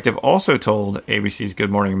ex-detective also told ABC's Good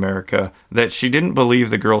Morning America that she didn't believe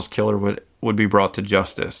the girl's killer would be brought to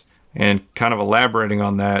justice. And kind of elaborating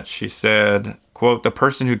on that, she said, quote, "The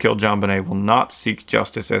person who killed JonBenet will not seek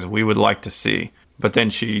justice as we would like to see." But then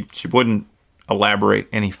she wouldn't elaborate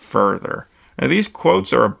any further. Now, these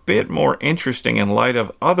quotes are a bit more interesting in light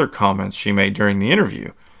of other comments she made during the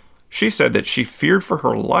interview. She said that she feared for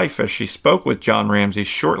her life as she spoke with John Ramsey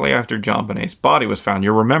shortly after JonBenet's body was found.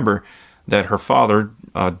 You'll remember that her father,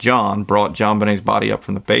 John, brought JonBenet's body up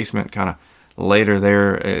from the basement, kind of later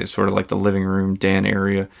there, sort of like the living room den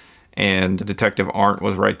area, and Detective Arndt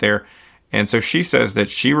was right there. And so she says that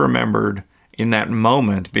she remembered in that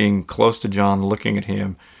moment being close to John, looking at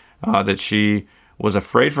him, that she was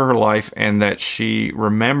afraid for her life, and that she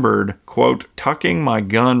remembered, quote, "tucking my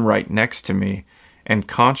gun right next to me and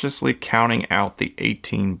consciously counting out the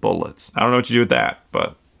 18 bullets. I don't know what you do with that,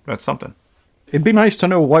 but that's something. It'd be nice to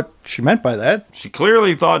know what she meant by that. She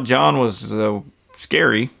clearly thought John was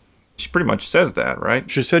scary. She pretty much says that, right?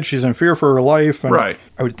 She said she's in fear for her life. And right.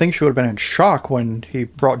 I would think she would have been in shock when he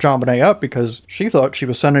brought JonBenet up, because she thought she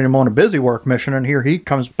was sending him on a busy work mission, and here he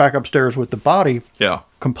comes back upstairs with the body. Yeah.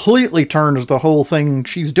 Completely turns the whole thing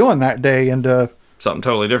she's doing that day into something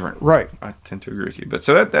totally different. Right. I tend to agree with you. But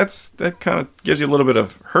so that kind of gives you a little bit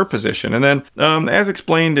of her position. And then, as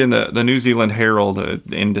explained in the New Zealand Herald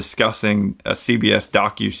in discussing a CBS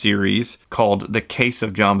docu-series called The Case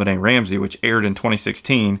of JonBenet Ramsey, which aired in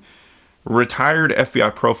 2016, Retired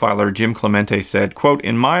FBI profiler Jim Clemente said, quote,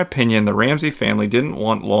 "In my opinion, the Ramsey family didn't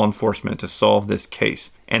want law enforcement to solve this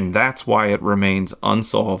case, and that's why it remains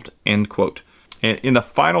unsolved," end quote. In the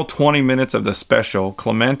final 20 minutes of the special,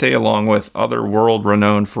 Clemente, along with other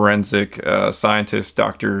world-renowned forensic scientist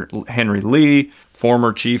Dr. Henry Lee,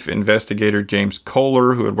 former chief investigator James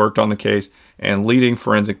Kohler, who had worked on the case, and leading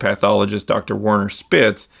forensic pathologist Dr. Werner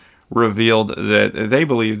Spitz, revealed that they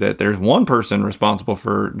believe that there's one person responsible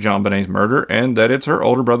for JonBenet's murder, and that it's her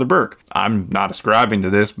older brother Burke. I'm not ascribing to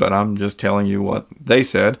this, but I'm just telling you what they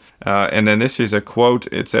said. And then this is a quote.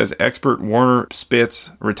 It says, "Expert Werner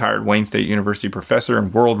Spitz, retired Wayne State University professor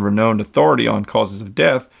and world-renowned authority on causes of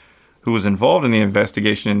death, who was involved in the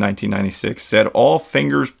investigation in 1996, said all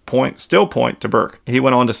fingers still point to Burke." He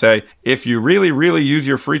went on to say, "If you really, really use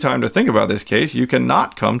your free time to think about this case, you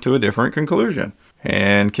cannot come to a different conclusion."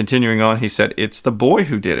 And continuing on, he said, "It's the boy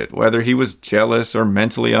who did it, whether he was jealous or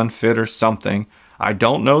mentally unfit or something. I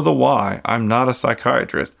don't know the why. I'm not a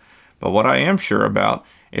psychiatrist. But what I am sure about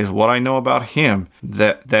is what I know about him,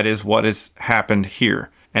 that is what has happened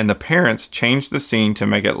here. And the parents changed the scene to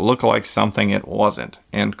make it look like something it wasn't,"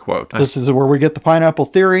 end quote. This is where we get the pineapple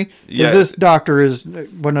theory. Yeah. This doctor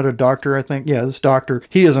wasn't it a doctor, I think? Yeah, this doctor,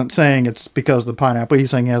 he isn't saying it's because of the pineapple.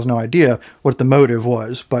 He's saying he has no idea what the motive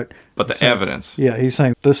was. But the evidence. Yeah, he's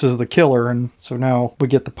saying this is the killer. And so now we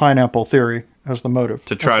get the pineapple theory as the motive.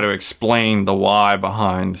 To try to explain the why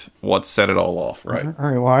behind what set it all off, right? All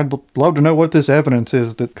right, well, I'd love to know what this evidence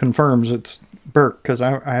is that confirms it's Burke, because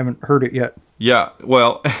I haven't heard it yet. Yeah,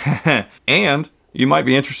 well, and you might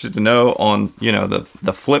be interested to know on,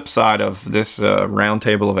 the flip side of this round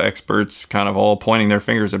table of experts kind of all pointing their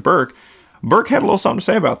fingers at Burke. Burke had a little something to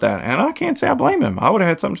say about that, and I can't say I blame him. I would have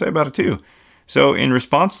had something to say about it too. So in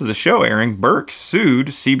response to the show airing, Burke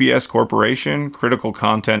sued CBS Corporation, Critical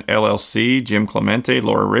Content LLC, Jim Clemente,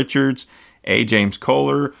 Laura Richards, A. James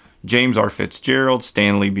Kohler, James R. Fitzgerald,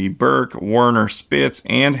 Stanley B. Burke, Werner Spitz,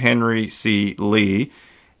 and Henry C. Lee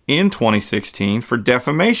in 2016 for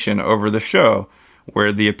defamation over the show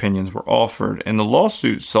where the opinions were offered. And the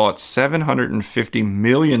lawsuit sought $750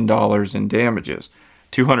 million in damages,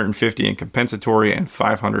 $250 in compensatory, and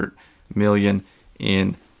 $500 million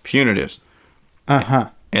in punitives.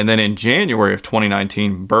 And then in January of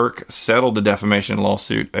 2019, Burke settled the defamation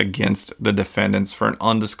lawsuit against the defendants for an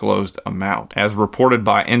undisclosed amount. As reported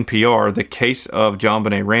by NPR, the case of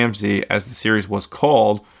JonBenet Ramsey, as the series was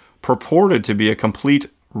called, purported to be a complete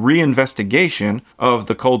reinvestigation of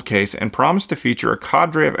the cold case and promised to feature a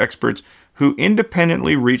cadre of experts who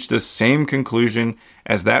independently reached the same conclusion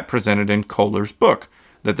as that presented in Kohler's book,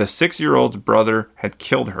 that the 6-year-old's brother had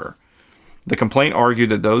killed her. The complaint argued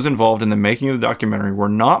that those involved in the making of the documentary were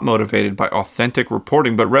not motivated by authentic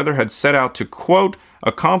reporting, but rather had set out to, quote,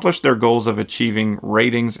 accomplish their goals of achieving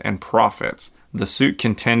ratings and profits. The suit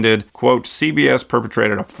contended, quote, CBS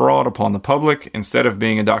perpetrated a fraud upon the public instead of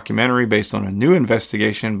being a documentary based on a new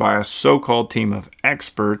investigation by a so-called team of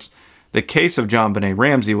experts. The case of JonBenet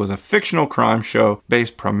Ramsey was a fictional crime show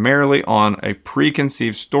based primarily on a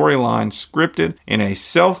preconceived storyline scripted in a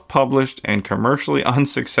self-published and commercially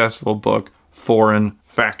unsuccessful book, Foreign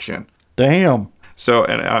Faction. Damn. So,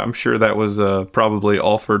 and I'm sure that was probably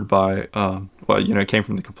offered by, it came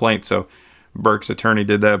from the complaint, so Burke's attorney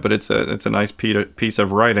did that, but it's a nice piece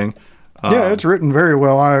of writing. Yeah, it's written very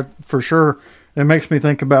well, for sure. It makes me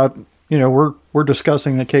think about, we're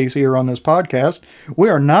discussing the case here on this podcast. We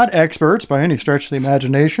are not experts by any stretch of the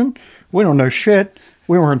imagination. We don't know shit.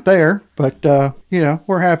 We weren't there, but,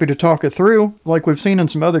 we're happy to talk it through, like we've seen in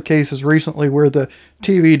some other cases recently where the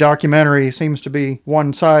TV documentary seems to be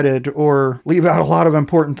one-sided or leave out a lot of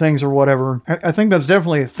important things or whatever. I think that's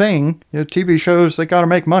definitely a thing. TV shows, they got to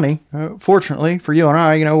make money. Fortunately for you and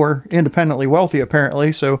I, we're independently wealthy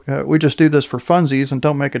apparently, so we just do this for funsies and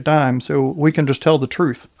don't make a dime, so we can just tell the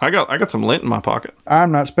truth. I got some lint in my pocket.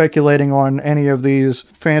 I'm not speculating on any of these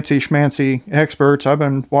fancy schmancy experts. I've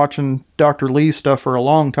been watching Dr. Lee stuff for a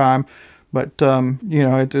long time. But,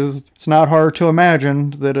 it's not hard to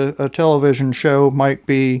imagine that a television show might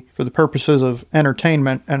be for the purposes of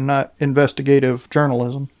entertainment and not investigative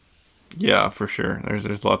journalism. Yeah, for sure.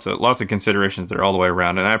 There's lots of considerations there all the way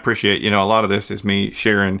around. And I appreciate, a lot of this is me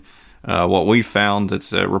sharing what we found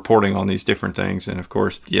that's reporting on these different things. And, of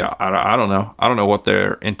course, I don't know. I don't know what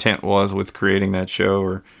their intent was with creating that show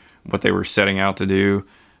or what they were setting out to do.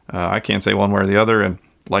 I can't say one way or the other. And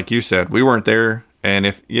like you said, we weren't there. And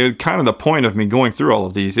if kind of the point of me going through all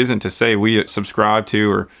of these isn't to say we subscribe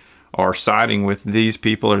to or are siding with these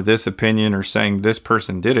people or this opinion or saying this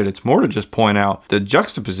person did it. It's more to just point out the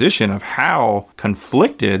juxtaposition of how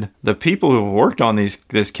conflicted the people who have worked on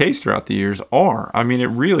this case throughout the years are. I mean,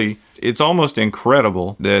 it's almost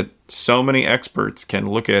incredible that so many experts can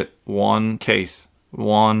look at one case,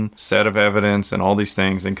 one set of evidence and all these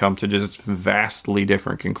things and come to just vastly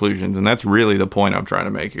different conclusions. And that's really the point I'm trying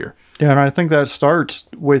to make here. Yeah, and I think that starts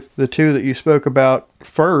with the two that you spoke about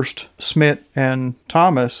first, Smith and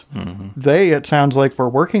Thomas. They, it sounds like, were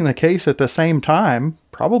working the case at the same time,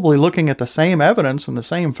 probably looking at the same evidence and the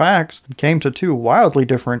same facts, and came to two wildly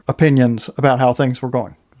different opinions about how things were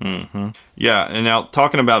going. Yeah, and now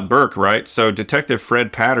talking about Burke, right? So Detective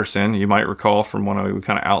Fred Patterson, you might recall from when we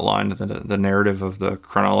kind of outlined the narrative of the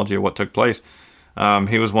chronology of what took place.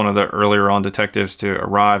 He was one of the earlier on detectives to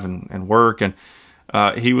arrive and work, and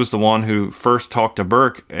he was the one who first talked to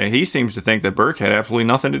Burke. And he seems to think that Burke had absolutely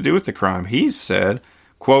nothing to do with the crime. He said,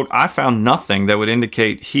 quote, "I found nothing that would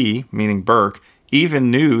indicate he," meaning Burke, "even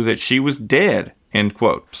knew that she was dead." End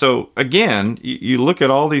quote. So again, you look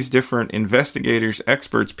at all these different investigators,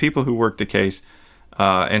 experts, people who work the case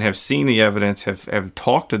and have seen the evidence, have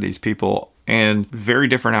talked to these people, and very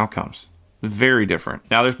different outcomes. Very different.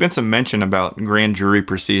 Now, there's been some mention about grand jury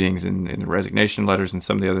proceedings in the resignation letters and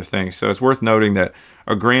some of the other things. So it's worth noting that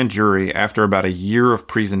a grand jury, after about a year of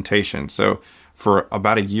presentation, so for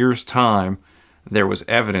about a year's time, there was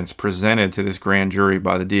evidence presented to this grand jury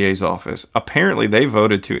by the DA's office. Apparently, they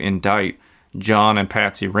voted to indict John and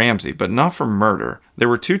Patsy Ramsey, but not for murder. There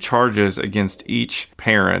were two charges against each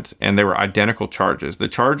parent, and they were identical charges. The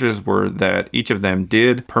charges were that each of them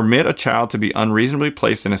did permit a child to be unreasonably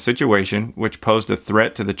placed in a situation which posed a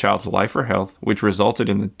threat to the child's life or health, which resulted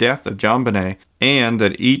in the death of JonBenet, and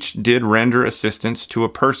that each did render assistance to a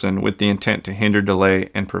person with the intent to hinder, delay,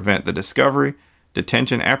 and prevent the discovery,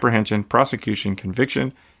 detention, apprehension, prosecution,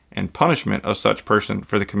 conviction, and punishment of such person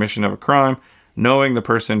for the commission of a crime, knowing the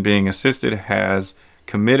person being assisted has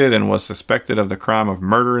committed and was suspected of the crime of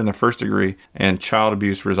murder in the first degree and child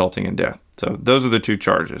abuse resulting in death. So those are the two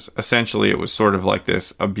charges. Essentially, it was sort of like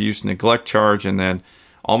this abuse neglect charge and then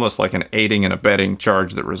almost like an aiding and abetting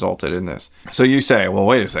charge that resulted in this. So you say, well,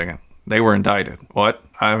 wait a second. They were indicted. What?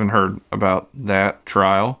 I haven't heard about that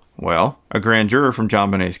trial. Well, a grand juror from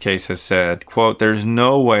JonBenet's case has said, quote, "There's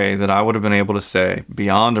no way that I would have been able to say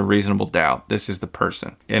beyond a reasonable doubt this is the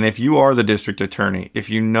person. And if you are the district attorney, if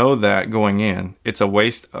you know that going in, it's a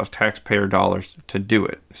waste of taxpayer dollars to do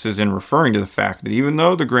it." This is in referring to the fact that even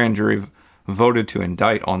though the grand jury voted to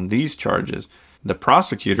indict on these charges, the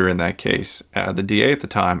prosecutor in that case, the DA at the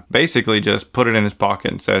time, basically just put it in his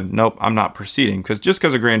pocket and said, nope, I'm not proceeding. Because just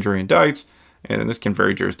because a grand jury indicts, and this can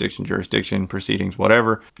vary jurisdiction, proceedings,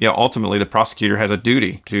 whatever. Ultimately, the prosecutor has a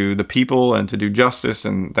duty to the people and to do justice,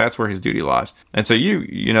 and that's where his duty lies. And so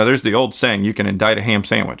you know, there's the old saying, you can indict a ham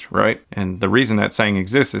sandwich, right? And the reason that saying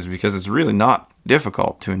exists is because it's really not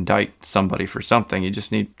difficult to indict somebody for something. You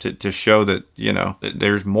just need to show that, you know, that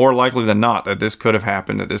there's more likely than not that this could have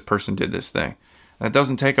happened, that this person did this thing. That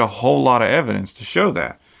doesn't take a whole lot of evidence to show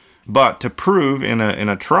that. But to prove in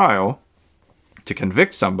a trial, to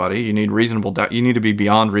convict somebody, you need reasonable doubt. You need to be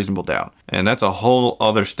beyond reasonable doubt. And that's a whole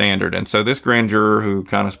other standard. And so this grand juror who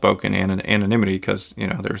kind of spoke in anonymity because, you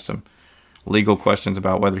know, there's some legal questions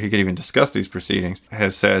about whether he could even discuss these proceedings,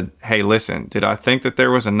 has said, hey, listen, did I think that there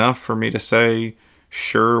was enough for me to say,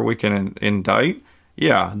 sure, we can indict?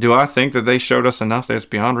 Yeah. Do I think that they showed us enough that's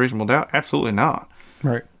beyond reasonable doubt? Absolutely not.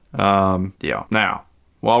 Right. Yeah. Now,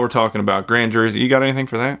 while we're talking about grand juries, you got anything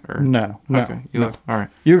for that? Or? No. Okay. No. All right.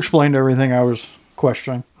 You explained everything I was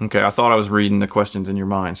questioning. Okay. I thought I was reading the questions in your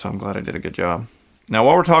mind, so I'm glad I did a good job. Now,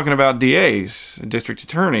 while we're talking about DAs, district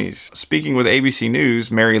attorneys, speaking with ABC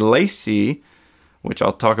News, Mary Lacey, which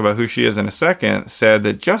I'll talk about who she is in a second, said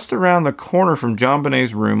that just around the corner from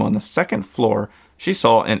JonBenet's room on the second floor, she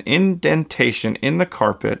saw an indentation in the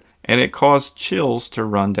carpet and it caused chills to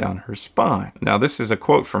run down her spine. Now, this is a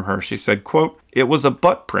quote from her. She said, quote, "It was a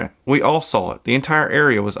butt print. We all saw it. The entire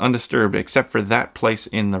area was undisturbed except for that place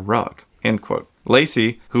in the rug," end quote.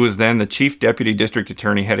 Lacey, who was then the chief deputy district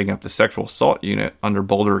attorney heading up the sexual assault unit under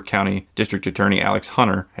Boulder County District Attorney Alex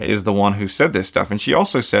Hunter, is the one who said this stuff. And she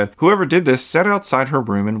also said, whoever did this sat outside her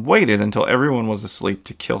room and waited until everyone was asleep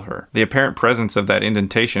to kill her. The apparent presence of that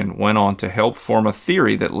indentation went on to help form a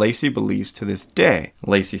theory that Lacey believes to this day.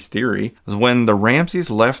 Lacey's theory was when the Ramseys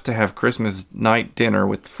left to have Christmas night dinner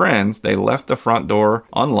with friends, they left the front door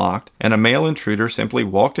unlocked, and a male intruder simply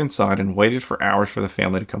walked inside and waited for hours for the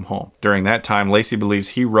family to come home. During that time, Lacey believes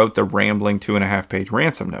he wrote the rambling 2.5-page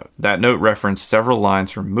ransom note. That note referenced several lines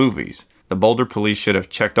from movies. The Boulder police should have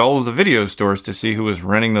checked all of the video stores to see who was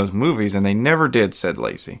renting those movies, and they never did, said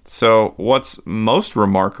Lacey. So what's most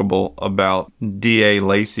remarkable about D.A.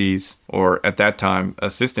 Lacey's, or at that time,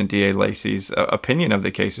 Assistant D.A. Lacey's opinion of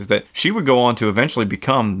the case is that she would go on to eventually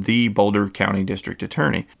become the Boulder County District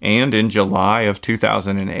Attorney. And in July of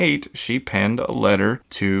 2008, she penned a letter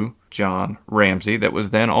to John Ramsey that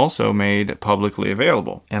was then also made publicly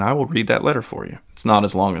available. And I will read that letter for you. It's not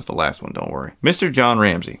as long as the last one, don't worry. Mr. John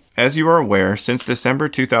Ramsey, as you are aware, since December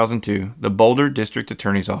 2002, the Boulder District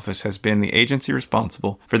Attorney's Office has been the agency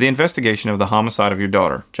responsible for the investigation of the homicide of your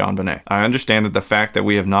daughter, JonBenet. I understand that the fact that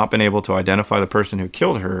we have not been able to identify the person who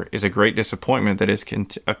killed her is a great disappointment that is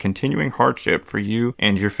a continuing hardship for you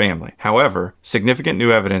and your family. However, significant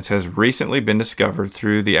new evidence has recently been discovered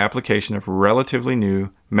through the application of relatively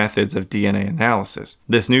new methods of DNA analysis.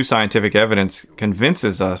 This new scientific evidence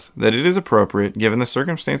convinces us that it is appropriate, given the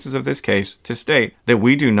circumstances of this case, to state that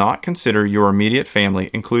we do not consider your immediate family,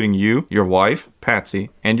 including you, your wife, Patsy,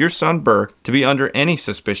 and your son Burke, to be under any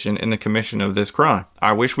suspicion in the commission of this crime.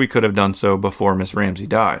 I wish we could have done so before Miss Ramsey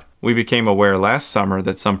died. We became aware last summer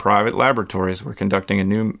that some private laboratories were conducting a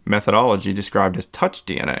new methodology described as touch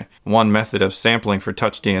DNA. One method of sampling for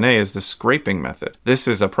touch DNA is the scraping method. This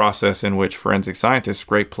is a process in which forensic scientists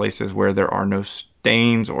scrape places where there are no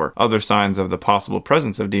stains or other signs of the possible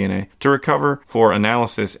presence of DNA to recover for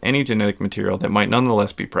analysis any genetic material that might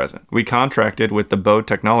nonetheless be present. We contracted with the Bode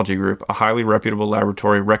Technology Group, a highly reputable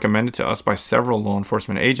laboratory recommended to us by several law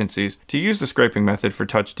enforcement agencies, to use the scraping method for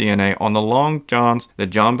touch DNA on the long johns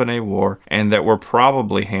that JonBenet wore and that were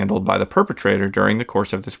probably handled by the perpetrator during the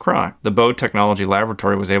course of this crime. The Bode Technology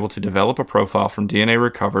Laboratory was able to develop a profile from DNA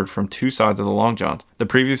recovered from two sides of the long johns. The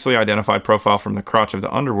previously identified profile from the crotch of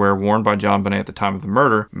the underwear worn by JonBenet at the time of the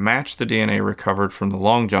murder matched the DNA recovered from the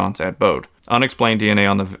long johns at Bode. Unexplained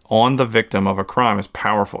DNA on the victim of a crime is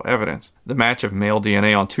powerful evidence. The match of male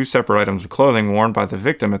DNA on two separate items of clothing worn by the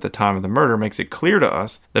victim at the time of the murder makes it clear to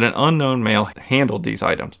us that an unknown male handled these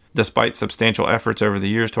items. Despite substantial efforts over the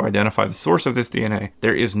years to identify the source of this DNA,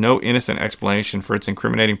 there is no innocent explanation for its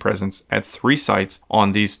incriminating presence at 3 sites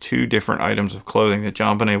on these 2 different items of clothing that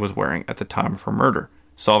JonBenet was wearing at the time of her murder.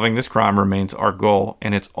 Solving this crime remains our goal,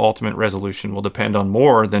 and its ultimate resolution will depend on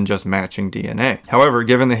more than just matching DNA. However,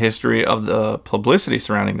 given the history of the publicity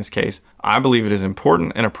surrounding this case, I believe it is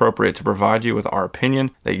important and appropriate to provide you with our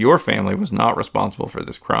opinion that your family was not responsible for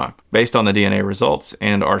this crime. Based on the DNA results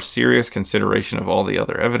and our serious consideration of all the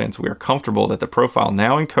other evidence, we are comfortable that the profile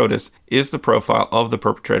now in CODIS is the profile of the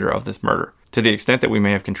perpetrator of this murder. To the extent that we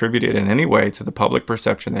may have contributed in any way to the public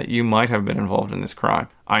perception that you might have been involved in this crime,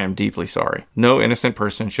 I am deeply sorry. No innocent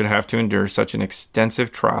person should have to endure such an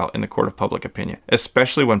extensive trial in the court of public opinion,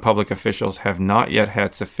 especially when public officials have not yet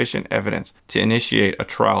had sufficient evidence to initiate a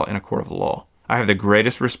trial in a court of law. I have the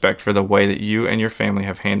greatest respect for the way that you and your family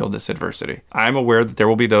have handled this adversity. I am aware that there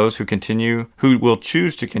will be those who will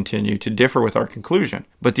choose to continue to differ with our conclusion,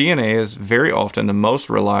 but DNA is very often the most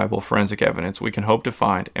reliable forensic evidence we can hope to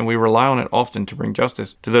find, and we rely on it often to bring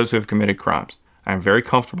justice to those who have committed crimes. I am very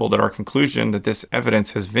comfortable that our conclusion that this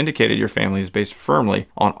evidence has vindicated your family is based firmly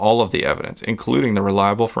on all of the evidence, including the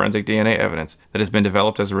reliable forensic DNA evidence that has been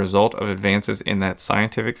developed as a result of advances in that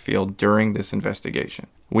scientific field during this investigation.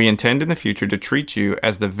 We intend in the future to treat you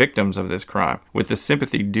as the victims of this crime, with the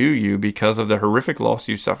sympathy due you because of the horrific loss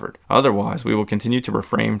you suffered. Otherwise, we will continue to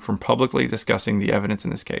refrain from publicly discussing the evidence in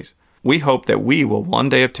this case. We hope that we will one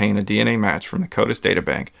day obtain a DNA match from the CODIS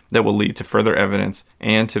databank that will lead to further evidence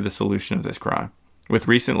and to the solution of this crime. With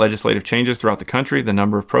recent legislative changes throughout the country, the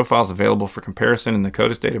number of profiles available for comparison in the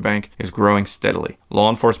CODIS databank is growing steadily. Law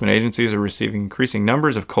enforcement agencies are receiving increasing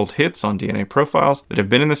numbers of cold hits on DNA profiles that have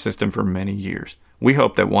been in the system for many years. We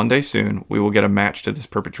hope that one day soon we will get a match to this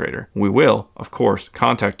perpetrator. We will, of course,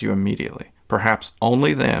 contact you immediately. Perhaps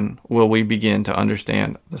only then will we begin to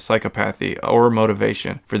understand the psychopathy or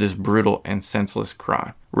motivation for this brutal and senseless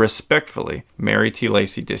crime. Respectfully, Mary T.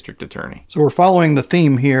 Lacey, District Attorney. So we're following the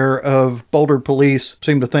theme here of Boulder police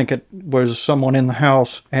seem to think it was someone in the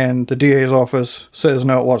house, and the DA's office says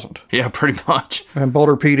no, it wasn't. Yeah, pretty much. And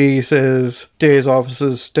Boulder PD says DA's office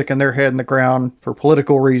is sticking their head in the ground for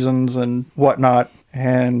political reasons and whatnot.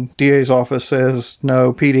 And DA's office says,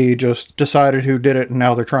 no, PD just decided who did it and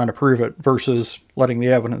now they're trying to prove it versus letting the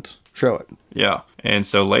evidence show it. Yeah. And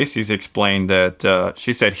so Lacey's explained that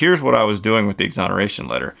she said, here's what I was doing with the exoneration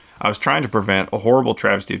letter. I was trying to prevent a horrible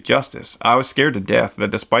travesty of justice. I was scared to death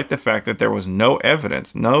that despite the fact that there was no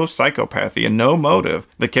evidence, no psychopathy, and no motive,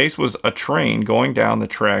 the case was a train going down the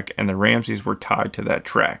track and the Ramseys were tied to that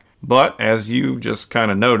track. But as you just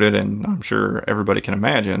kind of noted, and I'm sure everybody can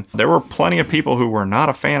imagine, there were plenty of people who were not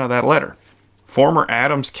a fan of that letter. Former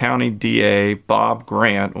Adams County DA Bob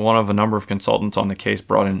Grant, one of a number of consultants on the case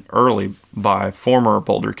brought in early by former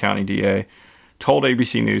Boulder County DA, told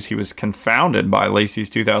ABC News he was confounded by Lacey's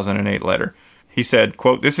 2008 letter. He said,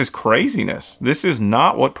 quote, "This is craziness. This is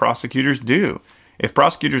not what prosecutors do. If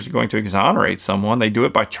prosecutors are going to exonerate someone, they do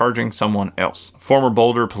it by charging someone else." Former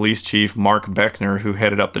Boulder Police Chief Mark Beckner, who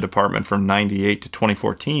headed up the department from 98 to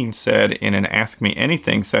 2014, said in an Ask Me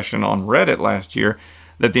Anything session on Reddit last year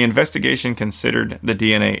that the investigation considered the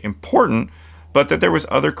DNA important, but that there was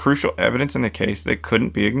other crucial evidence in the case that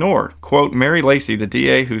couldn't be ignored. Quote, "Mary Lacey, the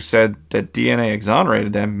DA who said that DNA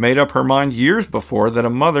exonerated them, made up her mind years before that a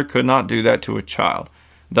mother could not do that to a child.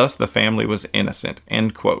 Thus, the family was innocent,"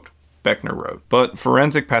 end quote, Beckner wrote. But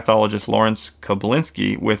forensic pathologist Lawrence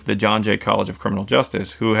Koblinski with the John Jay College of Criminal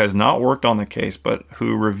Justice, who has not worked on the case but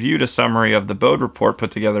who reviewed a summary of the Bode report put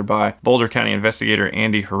together by Boulder County investigator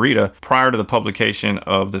Andy Harita prior to the publication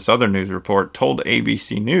of this other news report, told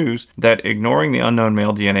ABC News that ignoring the unknown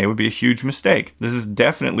male DNA would be a huge mistake. "This is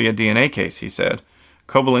definitely a DNA case," he said.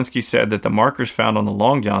 Koblinski said that the markers found on the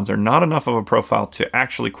long johns are not enough of a profile to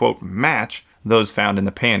actually, quote, "match those found in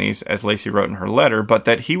the panties," as Lacey wrote in her letter, but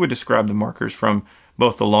that he would describe the markers from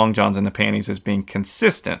both the long johns and the panties as being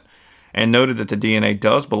consistent, and noted that the DNA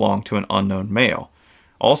does belong to an unknown male.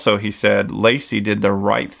 Also, he said Lacey did the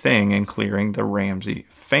right thing in clearing the Ramsey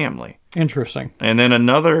family. Interesting. And then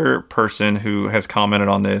another person who has commented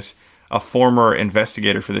on this, a former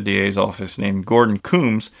investigator for the DA's office named Gordon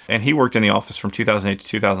Coombs, and he worked in the office from 2008 to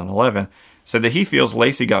 2011, said that he feels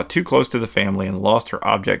Lacey got too close to the family and lost her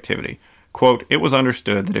objectivity. Quote, "It was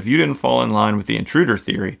understood that if you didn't fall in line with the intruder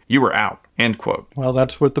theory, you were out," end quote. Well,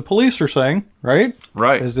 that's what the police are saying, right?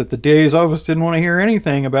 Right. Is that the DA's office didn't want to hear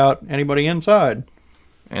anything about anybody inside.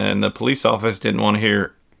 And the police office didn't want to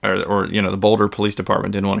hear, or the Boulder Police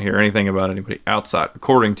Department didn't want to hear anything about anybody outside,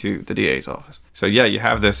 according to the DA's office. So yeah, you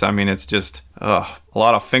have this, I mean, it's just a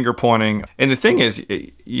lot of finger pointing. And the thing is,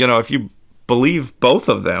 if you believe both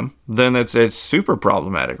of them, then it's super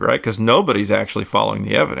problematic, right? Because nobody's actually following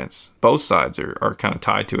the evidence. Both sides are kind of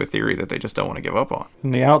tied to a theory that they just don't want to give up on.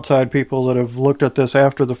 And the outside people that have looked at this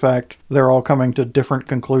after the fact, they're all coming to different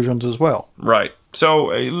conclusions as well. Right.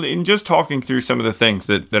 So in just talking through some of the things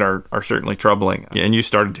that are certainly troubling, and you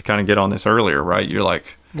started to kind of get on this earlier, right? You're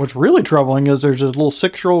like, what's really troubling is there's this little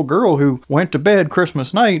 6-year-old girl who went to bed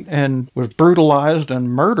Christmas night and was brutalized and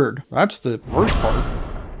murdered. That's the worst part.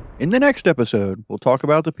 In the next episode, we'll talk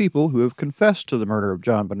about the people who have confessed to the murder of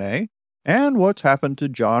JonBenet and what's happened to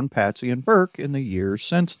John, Patsy, and Burke in the years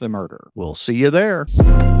since the murder. We'll see you there.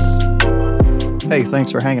 Hey,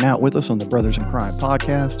 thanks for hanging out with us on the Brothers in Crime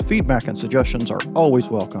podcast. Feedback and suggestions are always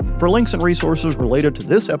welcome. For links and resources related to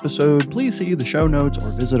this episode, please see the show notes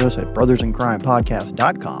or visit us at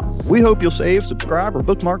brothersincrimepodcast.com. We hope you'll save, subscribe, or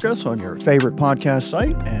bookmark us on your favorite podcast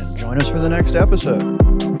site and join us for the next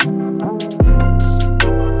episode.